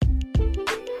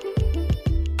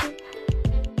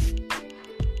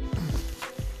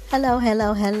Hello,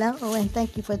 hello, hello, and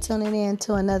thank you for tuning in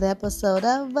to another episode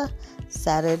of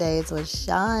Saturdays with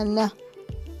Sean.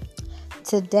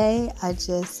 Today, I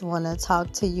just want to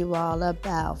talk to you all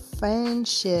about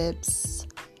friendships,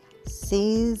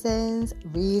 seasons,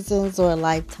 reasons, or a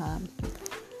lifetime.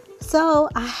 So,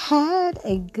 I had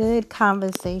a good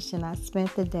conversation. I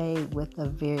spent the day with a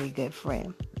very good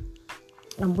friend.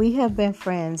 And we have been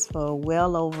friends for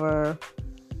well over...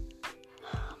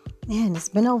 it's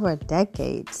been over a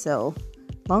decade, so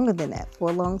longer than that, for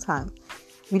a long time.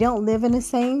 We don't live in the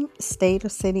same state or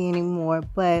city anymore,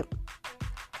 but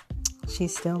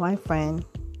she's still my friend,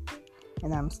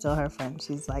 and I'm still her friend.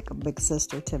 She's like a big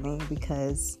sister to me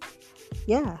because,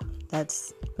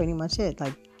 that's pretty much it.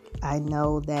 Like, I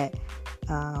know that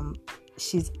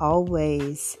she's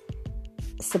always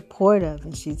supportive,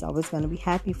 and she's always going to be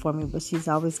happy for me, but she's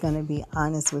always going to be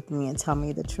honest with me and tell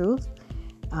me the truth.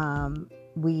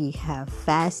 We have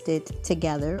fasted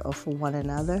together or for one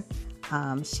another.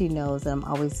 She knows that I'm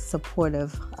always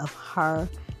supportive of her.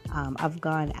 I've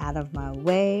gone out of my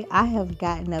way. I have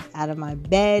gotten up out of my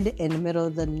bed in the middle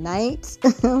of the night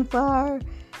for her.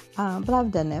 But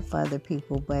I've done that for other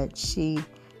people. But she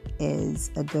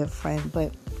is a good friend.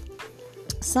 But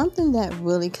something that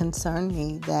really concerned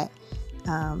me that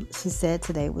she said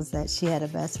today was that she had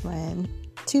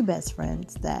two best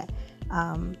friends that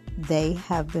they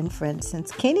have been friends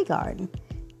since kindergarten.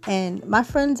 And my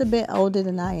friend's a bit older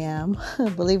than I am.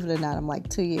 Believe it or not, I'm like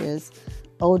 2 years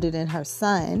older than her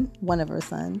son, one of her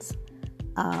sons.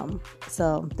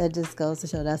 So that just goes to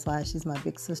show that's why she's my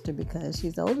big sister, because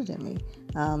she's older than me.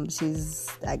 She's,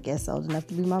 I guess, old enough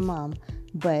to be my mom.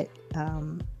 But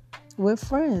we're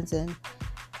friends, and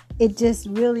it just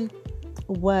really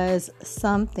was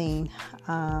something.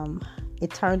 It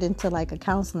turned into like a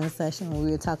counseling session when we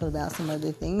were talking about some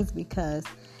other things, because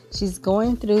she's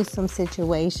going through some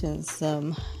situations,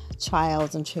 some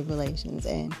trials and tribulations.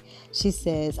 And she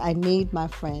says, I need my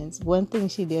friends. One thing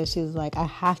she did, she was like, I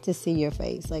have to see your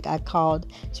face. Like, I called,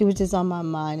 she was just on my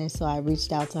mind. And so I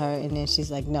reached out to her, and then she's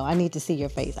like, no, I need to see your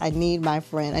face. I need my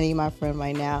friend. I need my friend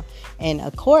right now. And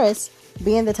of course,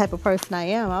 being the type of person I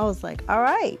am, I was like, all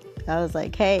right. I was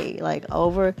like, hey,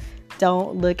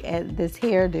 don't look at this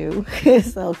hairdo.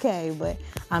 It's okay, but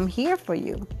I'm here for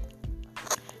you.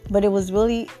 But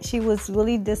she was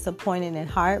really disappointed and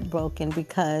heartbroken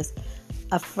because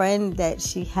a friend that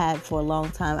she had for a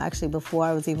long time, actually before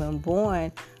I was even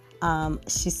born,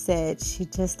 she said she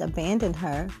just abandoned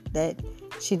her, that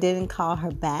she didn't call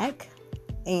her back,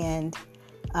 and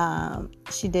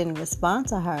she didn't respond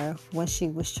to her when she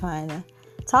was trying to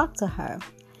talk to her.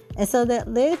 And so that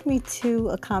led me to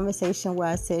a conversation where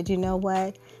I said, you know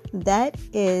what? That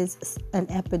is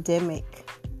an epidemic,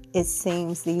 it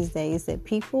seems these days, that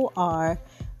people are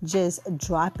just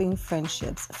dropping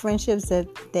friendships that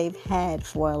they've had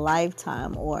for a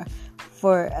lifetime or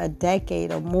for a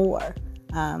decade or more.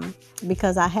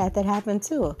 Because I had that happen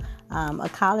too. A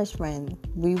college friend,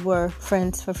 we were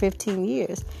friends for 15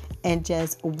 years, and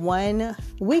just one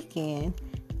weekend,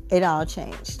 it all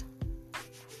changed.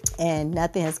 And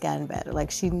nothing has gotten better.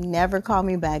 Like, she never called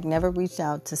me back, never reached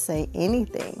out to say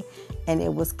anything. And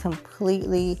it was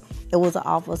an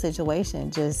awful situation.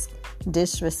 Just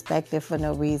disrespected for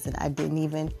no reason. I didn't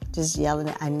even just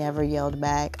yelling. I never yelled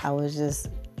back. I was just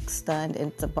stunned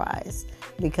and surprised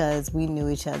because we knew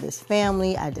each other's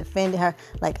family. I defended her.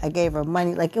 Like, I gave her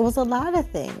money. Like, it was a lot of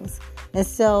things. And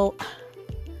so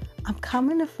I'm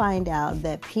coming to find out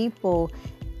that people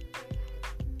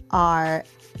are,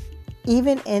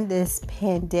 even in this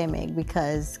pandemic,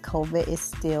 because COVID is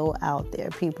still out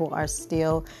there, people are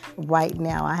still, right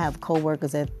now, I have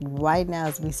coworkers that right now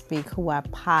as we speak who are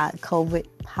COVID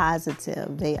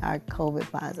positive. They are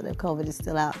COVID positive. COVID is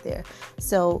still out there.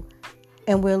 So,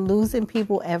 and we're losing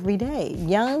people every day.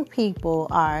 Young people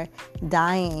are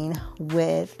dying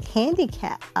with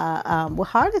with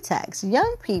heart attacks.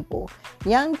 Young people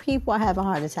are having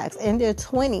heart attacks. In their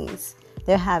 20s,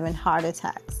 they're having heart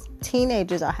attacks.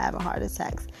 Teenagers are having heart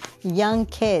attacks. Young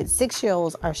kids,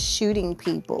 6-year-olds, are shooting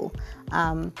people.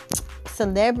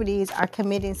 Celebrities are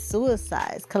committing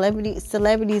suicides.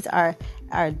 Celebrities are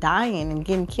dying and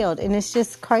getting killed. And it's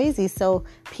just crazy. So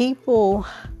people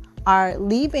are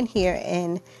leaving here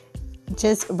in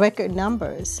just record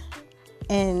numbers.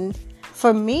 And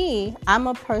for me, I'm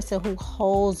a person who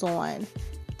holds on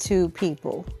to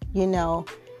people,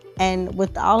 and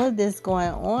with all of this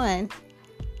going on,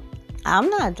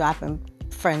 I'm not dropping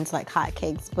friends like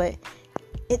hotcakes, but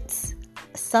it's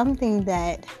something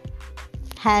that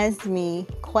has me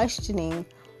questioning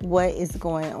what is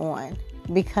going on.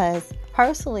 Because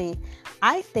personally,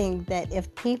 I think that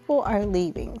if people are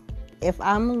leaving, if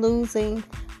I'm losing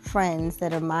friends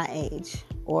that are my age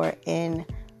or in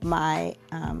my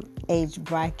age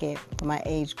bracket, my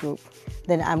age group,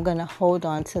 then I'm going to hold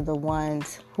on to the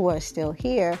ones who are still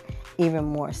here even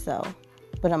more so.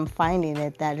 But I'm finding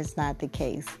that is not the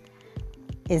case.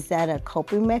 Is that a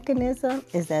coping mechanism?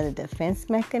 Is that a defense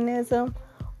mechanism?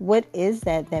 What is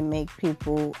that make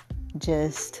people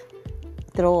just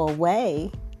throw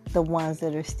away the ones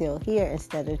that are still here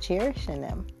instead of cherishing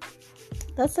them?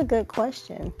 That's a good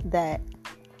question that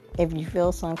if you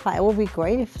feel so inclined, it would be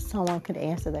great if someone could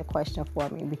answer that question for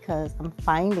me, because I'm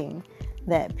finding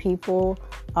that people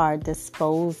are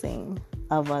disposing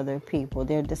of other people.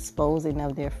 They're disposing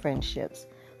of their friendships.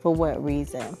 For what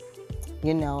reason?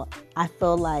 I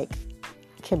feel like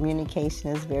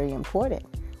communication is very important.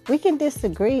 We can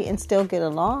disagree and still get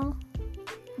along.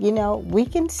 We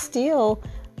can still,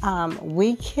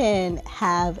 we can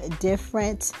have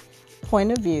different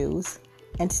point of views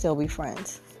and still be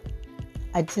friends.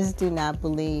 I just do not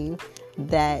believe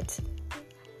that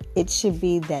it should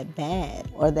be that bad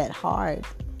or that hard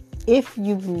if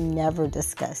you've never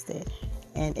discussed it.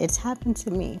 And it's happened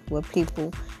to me where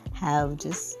people have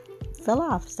just fell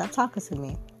off, stopped talking to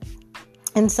me.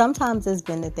 And sometimes it's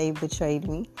been that they've betrayed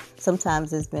me.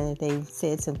 Sometimes it's been that they've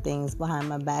said some things behind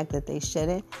my back that they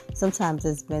shouldn't. Sometimes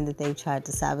it's been that they've tried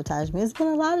to sabotage me. It's been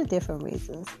a lot of different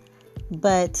reasons.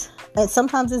 But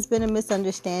sometimes it's been a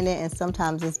misunderstanding, and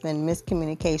sometimes it's been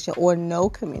miscommunication or no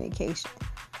communication.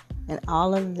 And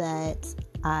all of that,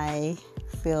 I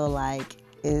feel like,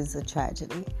 is a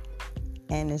tragedy.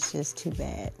 And it's just too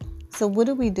bad. So what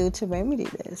do we do to remedy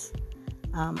this?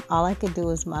 All I can do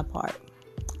is my part.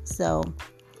 So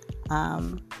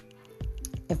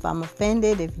if I'm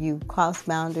offended, if you cross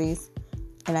boundaries,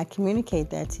 and I communicate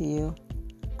that to you,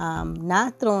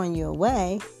 not throwing you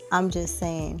away, I'm just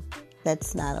saying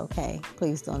that's not okay.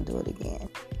 Please don't do it again.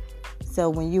 So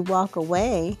when you walk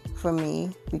away from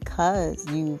me because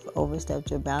you've overstepped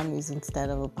your boundaries instead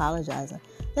of apologizing,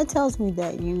 that tells me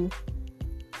that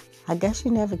I guess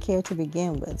you never cared to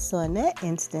begin with. So in that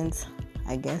instance,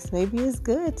 I guess maybe it's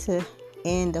good to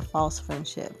end a false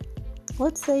friendship.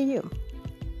 What say you?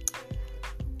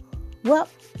 Well,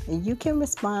 you can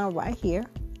respond right here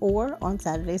or on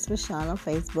Saturdays with Sean on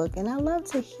Facebook, and I love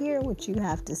to hear what you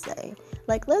have to say.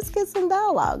 Let's get some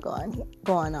dialogue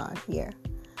going on here.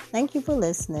 Thank you for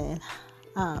listening.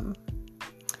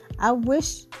 I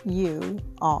wish you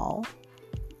all,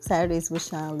 Saturdays with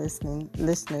Sean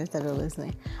listeners that are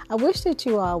listening, I wish that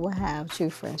you all will have true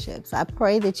friendships. I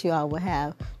pray that you all will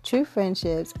have true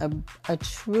friendships, a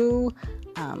true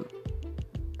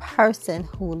person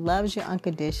who loves you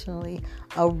unconditionally,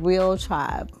 a real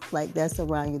tribe that's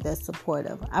around you, that's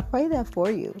supportive. I pray that for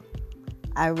you.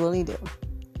 I really do.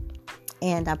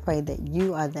 And I pray that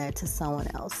you are there to someone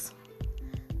else.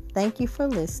 Thank you for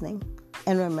listening.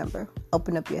 And remember,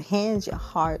 open up your hands, your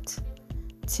heart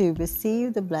to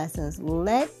receive the blessings.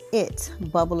 Let it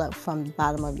bubble up from the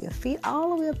bottom of your feet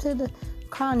all the way up to the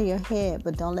crown of your head,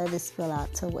 but don't let it spill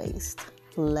out to waste.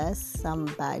 Bless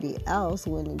somebody else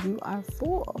when you are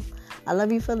full. I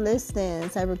love you for listening.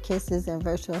 Cyber kisses and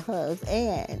virtual hugs.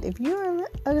 And if you're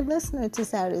a listener to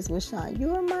Saturdays with Sean,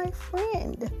 you are my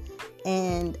friend.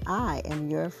 And I am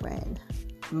your friend.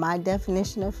 My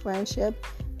definition of friendship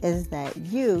is that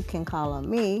you can call on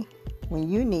me when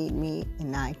you need me,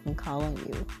 and I can call on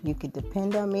you. You can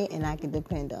depend on me, and I can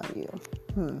depend on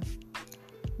you.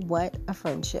 What a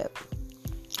friendship.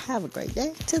 Have a great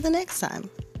day. Till the next time.